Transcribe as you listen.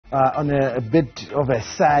On a bit of a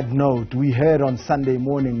sad note, we heard on Sunday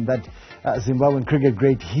morning that Zimbabwean cricket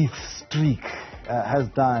great Heath Streak has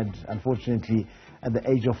died, unfortunately, at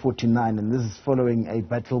the age of 49. And this is following a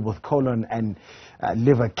battle with colon and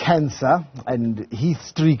liver cancer. And Heath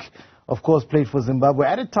Streak, of course, played for Zimbabwe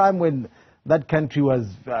at a time when that country was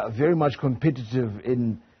very much competitive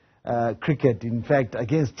in cricket, in fact,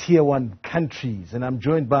 against Tier 1 countries. And I'm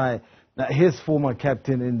joined by his former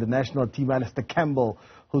captain in the national team, Alistair Campbell,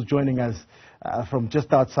 who's joining us from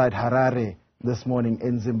just outside Harare this morning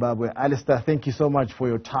in Zimbabwe. Alistair, thank you so much for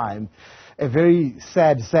your time. A very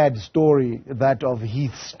sad story, that of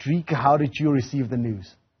Heath Streak. How did you receive the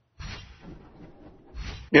news?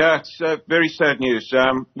 Yeah, it's very sad news.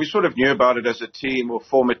 We sort of knew about it as a team, or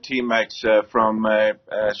former teammates from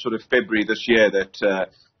sort of February this year, that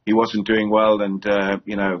he wasn't doing well, and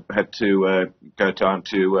had to go down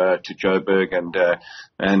to Joburg and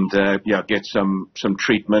get some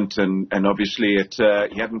treatment, and obviously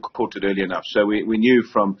he hadn't caught it early enough. So we knew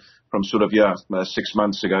from sort of 6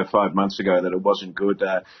 months ago, 5 months ago, that it wasn't good.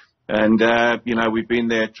 We've been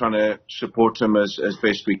there trying to support him as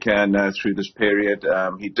best we can through this period.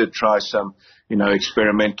 He did try some,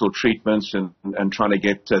 experimental treatments and trying to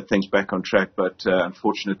get things back on track, but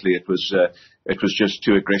unfortunately it was just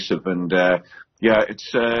too aggressive. And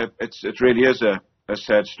it really is a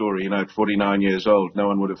sad story. At 49 years old, no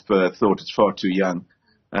one would have thought it's far too young.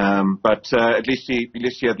 But at least he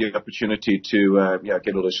had the opportunity to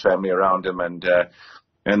get all his family around him, and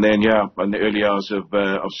then, in the early hours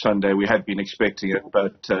of Sunday, we had been expecting it,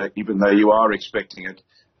 but even though you are expecting it,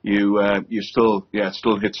 it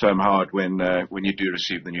still hits home hard when you do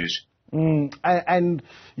receive the news. And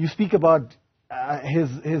you speak about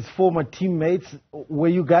his former teammates. Were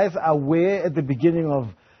you guys aware at the beginning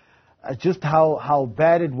of just how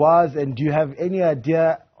bad it was, and do you have any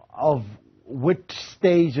idea of which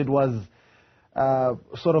stage it was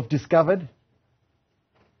sort of discovered?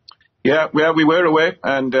 Yeah, we were aware,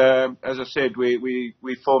 and as I said, we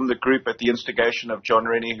formed the group at the instigation of John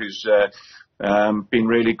Rennie, who's been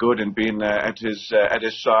really good and been at his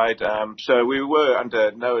side. So we were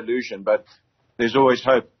under no illusion, but there's always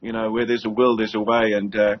hope. Where there's a will, there's a way,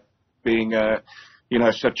 and being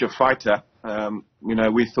such a fighter,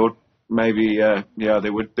 we thought maybe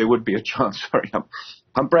there would be a chance. Sorry,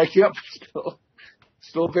 I'm breaking up.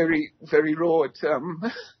 Still very very raw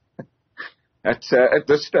at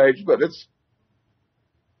this stage, but it's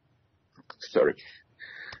sorry.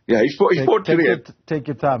 Yeah, he fought to the end. Take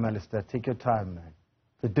your time, Alistair. Take your time, man.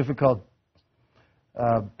 It's a difficult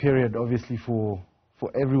period, obviously, for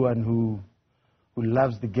everyone who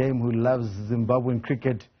loves the game, who loves Zimbabwean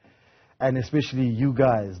cricket, and especially you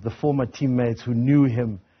guys, the former teammates who knew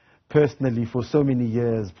him personally for so many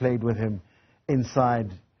years, played with him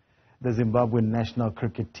inside the Zimbabwean national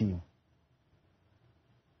cricket team.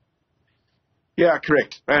 Yeah,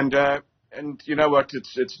 correct. And you know what?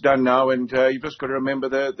 It's done now, and you've just got to remember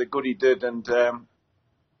the good he did. And a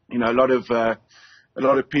lot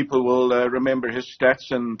of people will remember his stats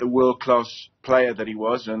and the world-class player that he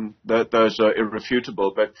was, and those are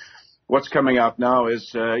irrefutable. But what's coming out now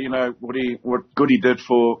is what good he did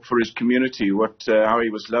for his community, how he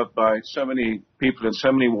was loved by so many people in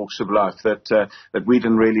so many walks of life that we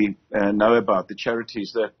didn't really know about, the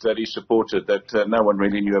charities that he supported that no one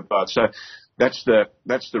really knew about. So that's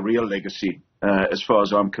the real legacy, as far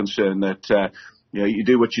as I'm concerned, that you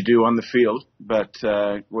do what you do on the field, but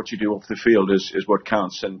what you do off the field is what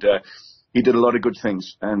counts. And he did a lot of good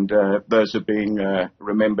things, and those are being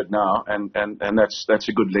remembered now, and that's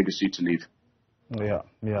a good legacy to leave.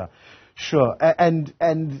 Yeah, sure. And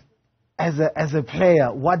as a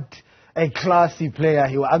player, what a classy player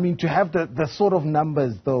he was. I mean, to have the sort of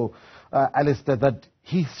numbers, though, Alistair, that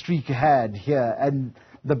Heath Streak had here, and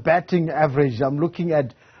the batting average. I'm looking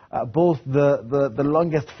at both the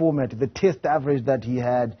longest format, the test average that he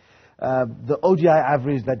had, the ODI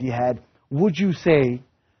average that he had. Would you say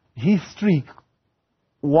Heath Streak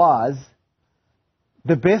was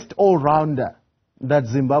the best all-rounder that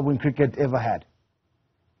Zimbabwean cricket ever had?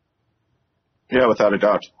 Yeah, without a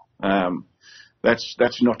doubt.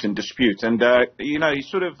 That's not in dispute. And he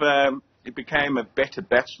sort of he became a better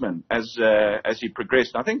batsman as he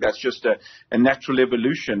progressed. And I think that's just a natural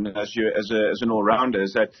evolution as an all-rounder.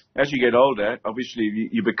 Is that as you get older, obviously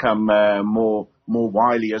you become more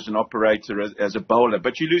wily as an operator, as a bowler,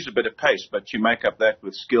 but you lose a bit of pace. But you make up that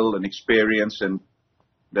with skill and experience, and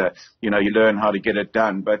you learn how to get it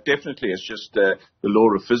done. But definitely it's just the law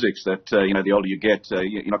of physics that, the older you get,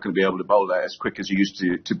 you're not going to be able to bowl as quick as you used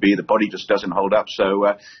to be. The body just doesn't hold up.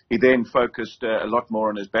 So he then focused a lot more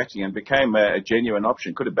on his batting and became a genuine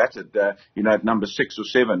option. Could have batted, at number 6 or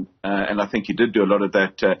 7. And I think he did do a lot of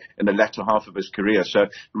that in the latter half of his career. So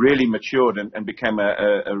really matured and became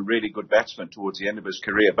a really good batsman towards the end of his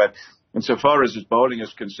career. But insofar as his bowling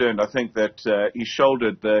is concerned, I think that he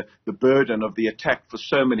shouldered the burden of the attack for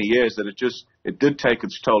so many years that it did take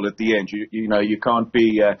its toll at the end. You can't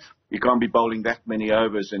be bowling that many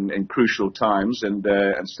overs in crucial times and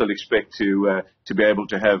still expect to be able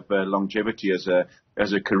to have longevity as a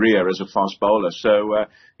career as a fast bowler. So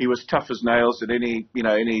he was tough as nails in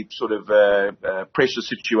any sort of pressure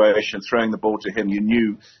situation. Throwing the ball to him, you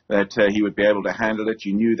knew that he would be able to handle it.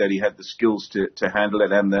 You knew that he had the skills to handle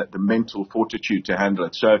it and the mental fortitude to handle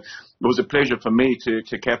it. So it was a pleasure for me to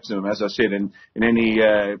captain him. As I said, in any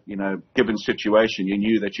given situation, you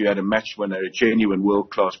knew that you had a match winner, a genuine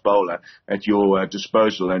world-class bowler at your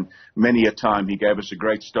disposal. And many a time he gave us a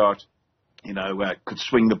great start. Could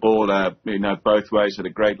swing the ball, both ways, had a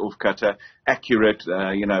great off-cutter, accurate,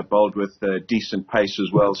 bowled with decent pace as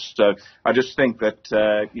well. So I just think that,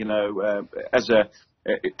 to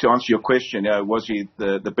answer your question, was he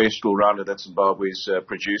the best all-rounder that Zimbabwe's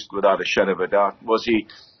produced? Without a shadow of a doubt. Was he,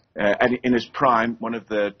 in his prime, one of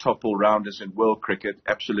the top all-rounders in world cricket?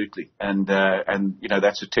 Absolutely. And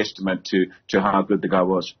that's a testament to how good the guy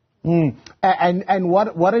was. And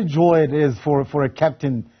what a joy it is for a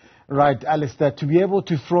captain, right, Alistair, to be able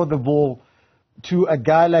to throw the ball to a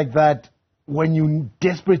guy like that when you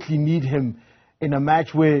desperately need him in a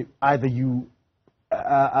match where either you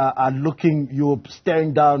you're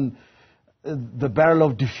staring down the barrel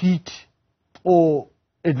of defeat, or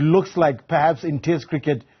it looks like perhaps in Test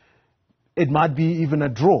cricket it might be even a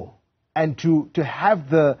draw. And to have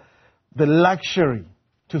the luxury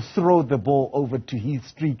to throw the ball over to Heath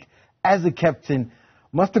Streak as a captain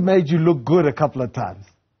must have made you look good a couple of times.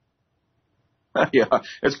 Yeah,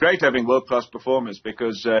 it's great having world-class performers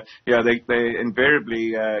because, they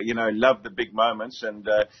invariably, love the big moments and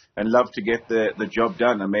love to get the job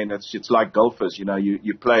done. I mean, it's like golfers,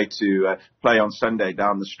 you play to play on Sunday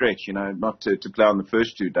down the stretch, not to play on the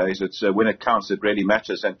first 2 days. It's when it counts, it really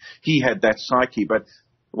matters. And he had that psyche. But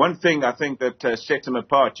one thing I think that set him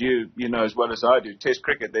apart, you know as well as I do, Test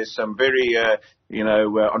cricket, there's some very,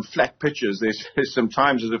 on flat pitches, there's some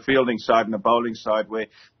times as a fielding side and a bowling side where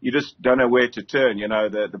you just don't know where to turn.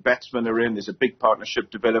 The batsmen are in, there's a big partnership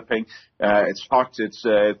developing. It's hot, it's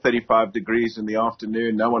 35 degrees in the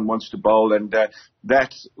afternoon, no one wants to bowl, and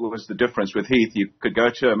that was the difference with Heath. You could go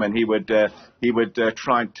to him and he would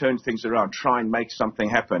try and turn things around, try and make something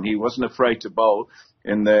happen. He wasn't afraid to bowl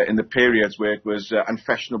in the periods where it was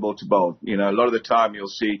unfashionable to bowl. A lot of the time you'll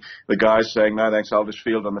see the guys saying, no thanks, I'll just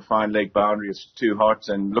field on the fine leg boundary, it's too hot,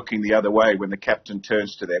 and looking the other way when the captain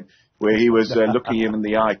turns to them, where he was looking him in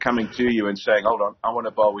the eye, coming to you and saying, hold on, I want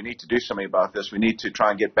to bowl, we need to do something about this, we need to try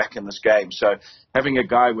and get back in this game. So having a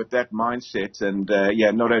guy with that mindset and,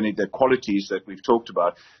 not only the qualities that we've talked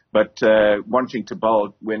about, but wanting to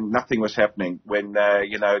bowl when nothing was happening, when,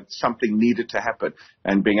 something needed to happen,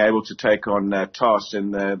 and being able to take on tasks in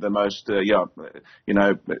the most,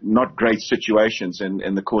 not great situations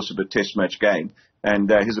in the course of a test match game.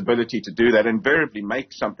 And his ability to do that, invariably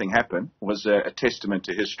make something happen, was a testament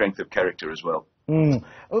to his strength of character as well.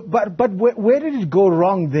 But where did it go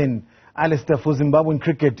wrong then, Alistair, for Zimbabwean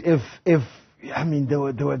cricket? If there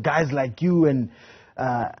were guys like you and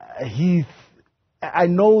Heath. I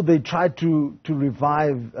know they tried to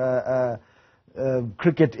revive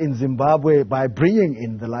cricket in Zimbabwe by bringing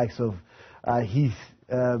in the likes of Heath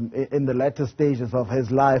in the latter stages of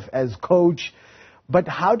his life as coach. But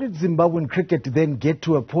how did Zimbabwean cricket then get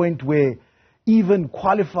to a point where even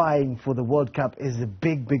qualifying for the World Cup is a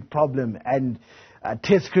big, big problem? And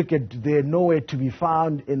Test cricket, they're nowhere to be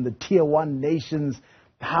found in the Tier 1 nations.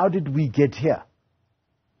 How did we get here?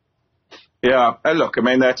 Yeah, look, I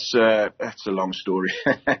mean, that's a long story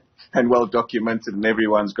and well documented, and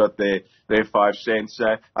everyone's got their 5 cents.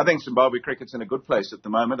 I think Zimbabwe cricket's in a good place at the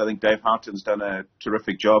moment. I think Dave Houghton's done a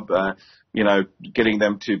terrific job, getting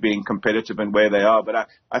them to being competitive and where they are. But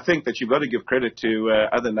I think that you've got to give credit to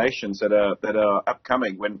other nations that are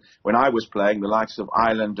upcoming. When I was playing, the likes of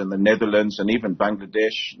Ireland and the Netherlands and even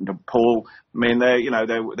Bangladesh, Nepal, I mean,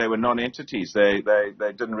 they were non-entities. They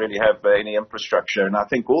didn't really have any infrastructure. And I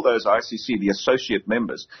think all those ICC, the associate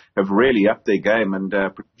members, have really upped their game and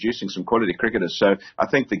producing some quality cricketers. So I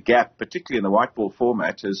think the gap, particularly in the white ball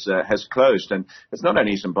format, has closed. And it's not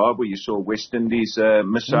only Zimbabwe. You saw West Indies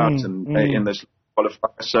miss out in this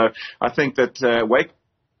qualifier. So I think that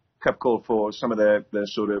wake-up call for some of the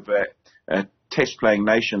sort of test-playing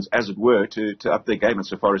nations, as it were, to up their game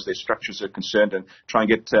insofar as their structures are concerned and try and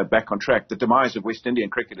get back on track. The demise of West Indian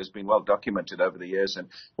cricket has been well documented over the years, and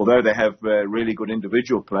although they have really good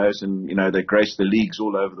individual players and, they grace the leagues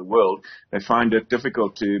all over the world, they find it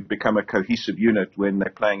difficult to become a cohesive unit when they're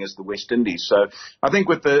playing as the West Indies. So I think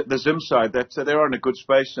with the Zim side, that they're in a good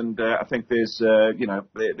space, and I think there's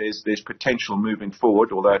potential moving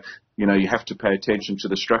forward, although you have to pay attention to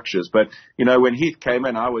the structures. But, when Heath came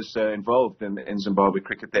in, I was involved in Zimbabwe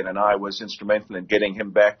cricket then, and I was instrumental in getting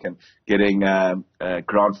him back and getting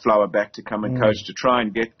Grant Flower back to come and coach to try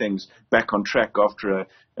and get things back on track after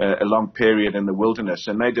a long period in the wilderness.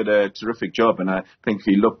 And they did a terrific job. And I think if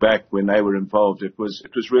you look back when they were involved, it was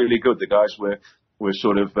really good. The guys were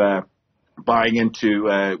sort of buying into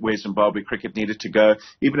where Zimbabwe cricket needed to go.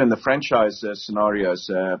 Even in the franchise scenarios,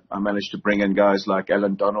 I managed to bring in guys like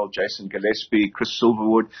Alan Donald, Jason Gillespie, Chris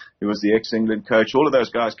Silverwood, who was the ex-England coach. All of those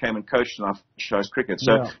guys came and coached in our franchise cricket.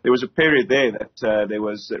 So there was a period there that there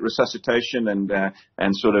was resuscitation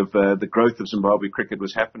and sort of the growth of Zimbabwe cricket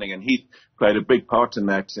was happening. And Heath played a big part in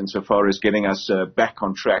that insofar as getting us back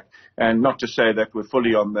on track. And not to say that we're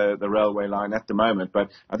fully on the railway line at the moment, but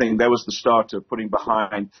I think that was the start of putting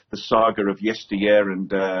behind the saga of yesteryear and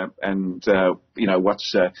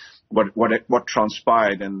what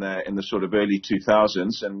transpired in the sort of early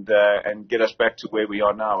 2000s and get us back to where we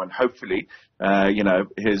are now. And hopefully,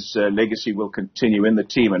 his legacy will continue in the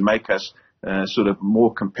team and make us sort of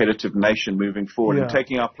more competitive nation moving forward and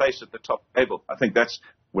taking our place at the top table. I think that's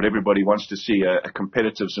what everybody wants to see, a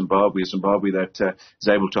competitive Zimbabwe, a Zimbabwe that is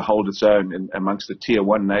able to hold its own amongst the tier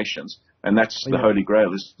 1 nations. And that's the holy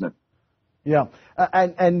grail, isn't it? Yeah.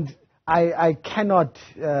 And I cannot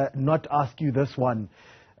not ask you this one,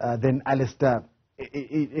 then, Alistair.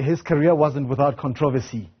 His career wasn't without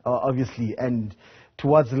controversy, obviously. And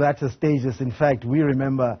towards the latter stages, in fact, we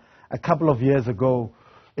remember a couple of years ago,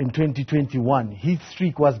 in 2021, Heath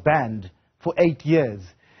Streak was banned for 8 years.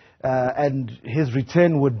 And his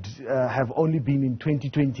return would have only been in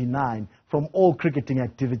 2029 from all cricketing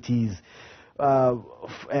activities.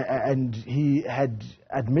 And he had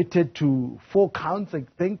admitted to 4 counts, I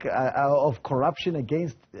think, of corruption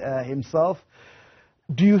against himself.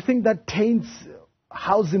 Do you think that taints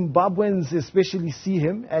how Zimbabweans especially see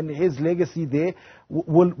him and his legacy there?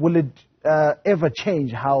 Will it ever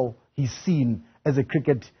change how he's seen as a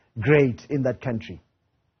cricket great in that country?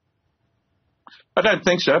 I don't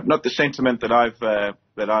think so. Not the sentiment that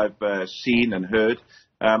I've seen and heard.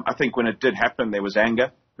 I think when it did happen, there was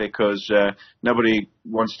anger because nobody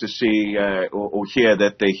wants to see or hear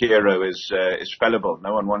that their hero is fallible.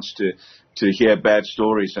 No one wants to hear bad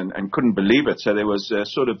stories and couldn't believe it. So there was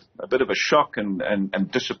sort of a bit of a shock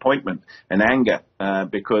and disappointment and anger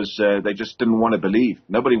because they just didn't want to believe.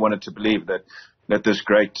 Nobody wanted to believe that this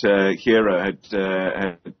great hero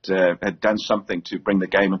had done something to bring the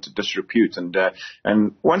game into disrepute.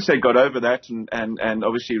 And once they got over that and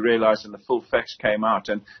obviously realized and the full facts came out,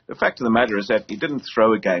 and the fact of the matter is that he didn't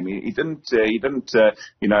throw a game. He didn't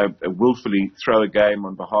willfully throw a game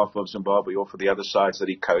on behalf of Zimbabwe or for the other sides that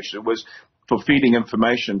he coached. It was for feeding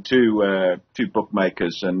information to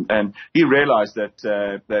bookmakers, and he realized that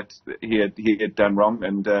he had done wrong,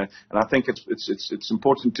 and I think it's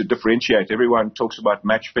important to differentiate. Everyone talks about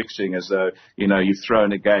match fixing as though you throw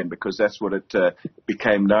in a game, because that's what it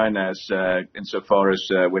became known as insofar as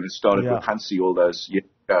when it started with Hansi all those years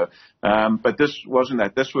ago. But this wasn't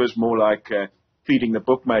that. This was more like feeding the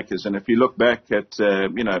bookmakers. And if you look back at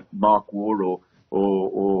Mark War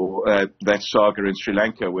or that saga in Sri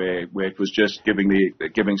Lanka where it was just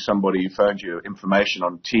giving somebody who phoned you information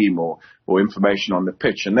on the team or information on the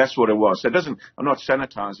pitch, and that's what it was. So I'm not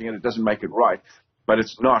sanitizing it. It doesn't make it right, but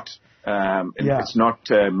it's not. It's not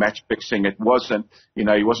match fixing. It wasn't. He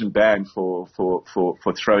wasn't banned for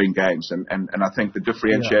throwing games, and I think the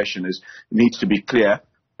differentiation needs to be clear.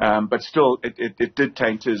 But still, it did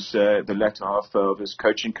taint the latter half of his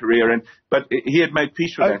coaching career. But he had made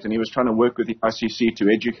peace with that, and he was trying to work with the ICC to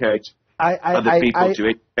educate other people, to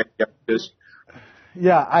educate youngsters.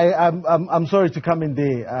 Yeah, I'm sorry to come in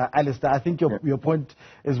there, Alistair. I think your point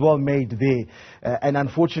is well made there. And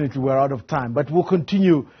unfortunately, we're out of time. But we'll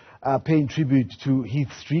continue paying tribute to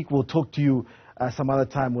Heath Streak. We'll talk to you some other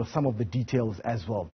time with some of the details as well.